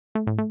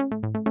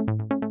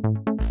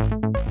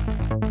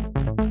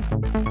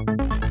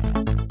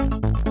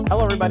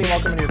everybody.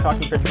 Welcome to your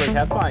Talking Fitchburg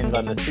headlines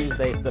on this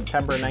Tuesday,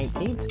 September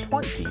 19th,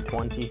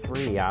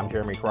 2023. I'm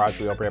Jeremy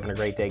Crosby. Hope you're having a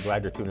great day.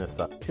 Glad you're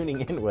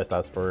tuning in with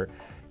us for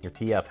your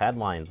TF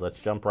headlines.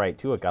 Let's jump right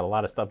to it. Got a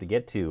lot of stuff to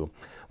get to.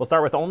 We'll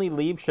start with Only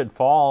Leaves Should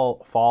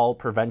Fall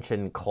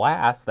prevention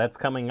class. That's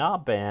coming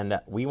up, and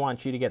we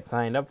want you to get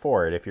signed up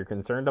for it. If you're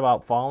concerned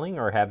about falling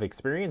or have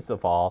experienced a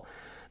fall,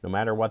 no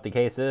matter what the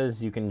case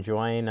is, you can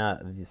join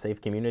the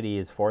Safe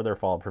Communities for their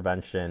fall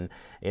prevention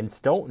in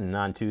Stoughton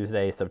on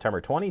Tuesday,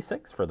 September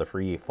 26th for the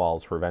free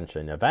falls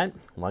prevention event.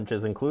 Lunch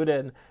is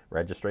included.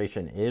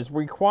 Registration is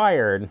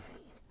required.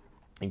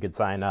 You can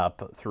sign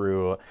up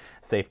through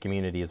Safe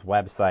Communities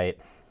website.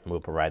 We'll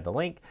provide the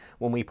link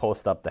when we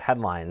post up the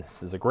headlines.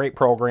 This is a great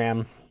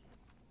program.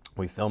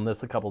 We filmed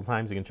this a couple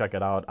times. You can check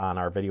it out on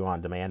our video on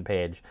demand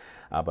page.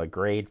 But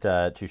great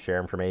to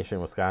share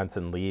information.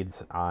 Wisconsin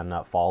leads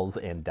on falls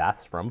and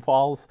deaths from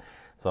falls.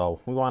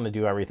 So we want to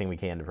do everything we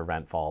can to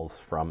prevent falls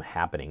from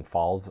happening.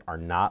 Falls are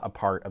not a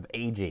part of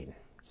aging.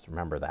 Just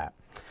remember that.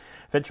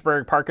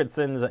 Fitchburg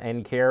Parkinson's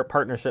and Care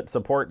Partnership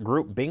Support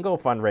Group Bingo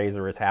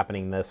Fundraiser is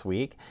happening this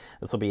week.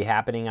 This will be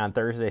happening on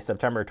Thursday,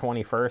 September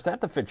 21st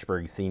at the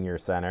Fitchburg Senior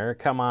Center.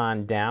 Come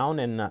on down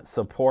and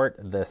support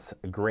this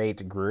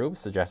great group.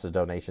 Suggested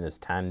donation is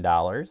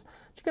 $10.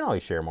 You can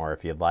always share more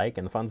if you'd like,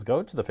 and the funds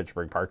go to the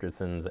Fitchburg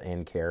Parkinson's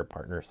and Care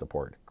Partner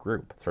Support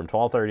Group. It's from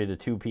 12:30 to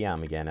 2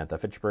 p.m. again at the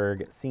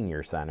Fitchburg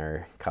Senior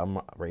Center.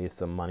 Come raise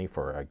some money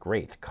for a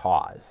great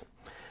cause.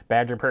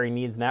 Badger Prairie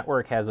Needs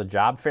Network has a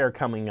job fair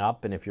coming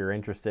up, and if you're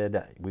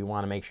interested, we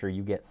want to make sure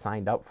you get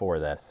signed up for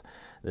this.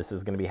 This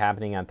is going to be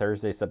happening on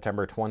Thursday,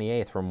 September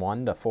 28th from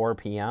 1 to 4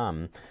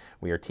 p.m.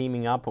 We are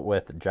teaming up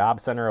with Job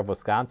Center of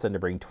Wisconsin to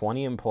bring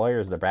 20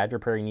 employers to the Badger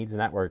Prairie Needs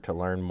Network to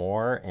learn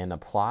more and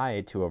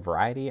apply to a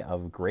variety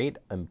of great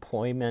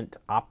employment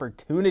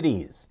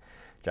opportunities.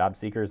 Job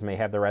seekers may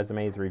have their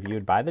resumes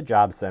reviewed by the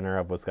Job Center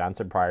of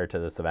Wisconsin prior to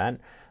this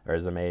event.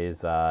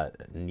 Resumes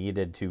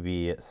needed to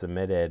be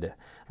submitted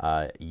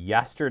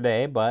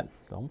yesterday, but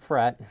don't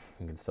fret.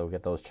 You can still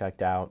get those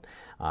checked out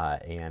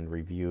and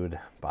reviewed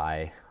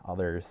by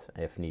others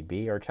if need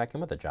be, or check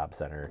in with the Job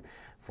Center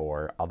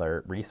for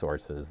other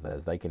resources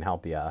as they can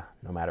help you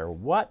no matter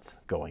what's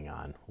going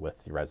on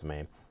with your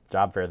resume.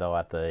 Job fair, though,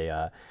 at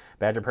the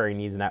Badger Prairie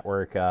Needs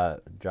Network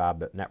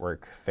Job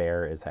Network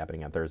Fair is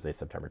happening on Thursday,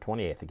 September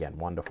 28th. Again,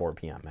 1 to 4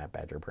 p.m. at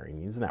Badger Prairie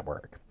Needs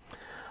Network.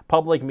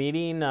 Public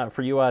meeting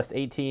for US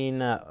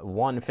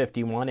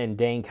 18151 in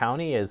Dane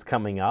County is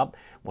coming up.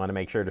 Want to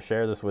make sure to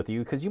share this with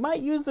you because you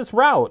might use this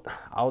route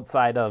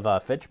outside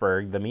of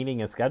Fitchburg. The meeting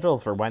is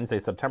scheduled for Wednesday,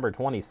 September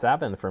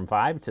 27th from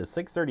 5 to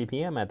 6:30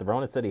 p.m. at the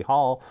Verona City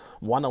Hall,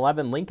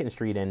 111 Lincoln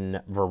Street in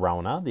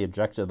Verona. The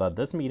objective of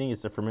this meeting is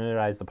to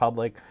familiarize the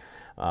public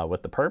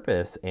with the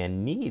purpose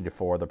and need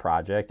for the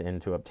project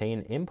and to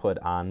obtain input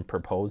on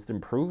proposed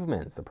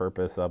improvements. The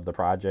purpose of the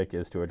project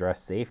is to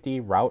address safety,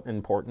 route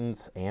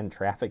importance, and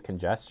traffic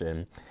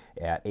congestion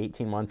at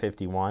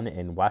 18151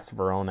 in West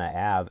Verona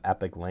Ave,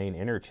 Epic Lane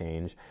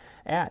Interchange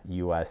at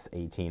US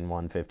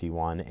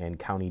 18151 and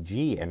County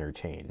G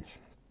Interchange.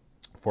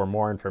 For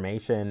more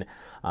information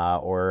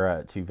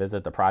or to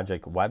visit the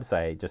project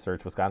website, just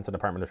search Wisconsin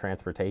Department of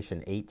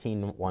Transportation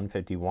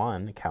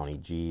 18151 County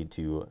G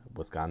to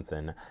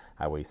Wisconsin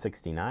Highway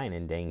 69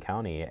 in Dane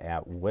County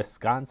at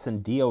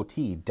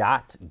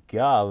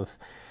wisconsindot.gov.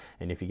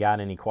 And if you got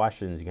any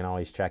questions, you can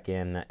always check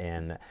in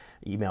and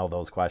email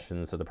those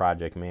questions to the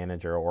project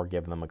manager or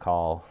give them a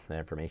call. The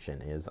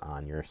information is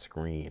on your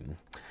screen.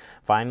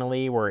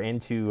 Finally, we're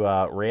into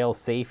Rail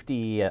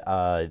Safety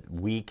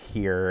Week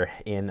here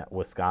in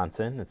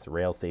Wisconsin. It's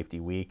Rail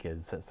Safety Week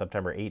is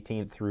September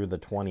 18th through the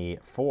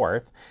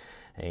 24th.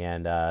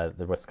 And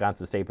the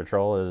Wisconsin State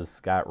Patrol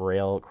has got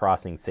rail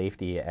crossing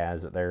safety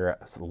as their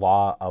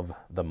law of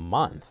the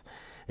month.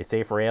 A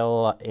safe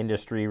rail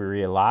industry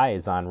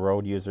relies on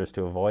road users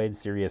to avoid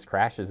serious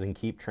crashes and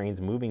keep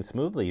trains moving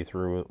smoothly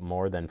through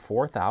more than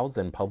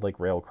 4,000 public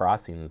rail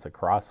crossings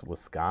across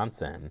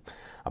Wisconsin.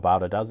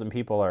 About a dozen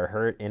people are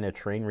hurt in a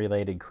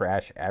train-related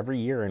crash every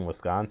year in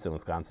Wisconsin.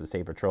 Wisconsin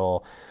State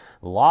Patrol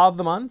Law of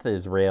the Month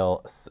is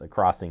rail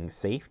crossing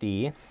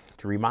safety,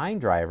 to remind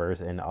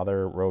drivers and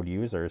other road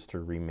users to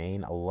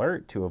remain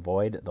alert to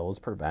avoid those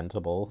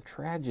preventable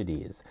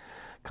tragedies.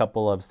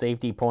 Couple of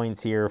safety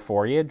points here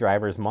for you.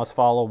 Drivers must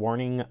follow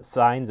warning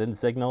signs and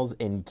signals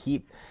and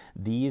keep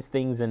these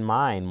things in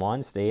mind.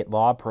 One, state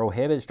law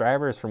prohibits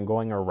drivers from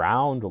going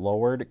around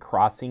lowered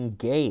crossing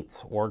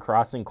gates or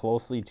crossing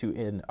closely to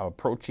an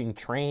approaching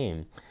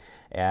train.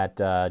 At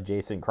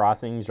adjacent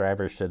crossings,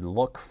 drivers should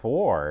look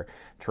for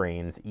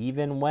trains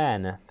even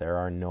when there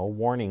are no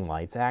warning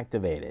lights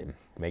activated.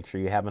 Make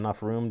sure you have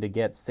enough room to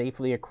get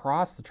safely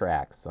across the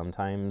tracks.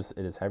 Sometimes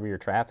it is heavier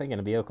traffic and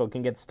a vehicle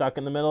can get stuck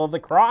in the middle of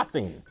the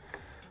crossing,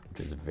 which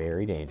is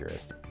very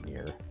dangerous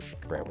near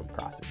railroad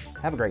crossings.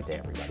 Have a great day,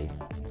 everybody.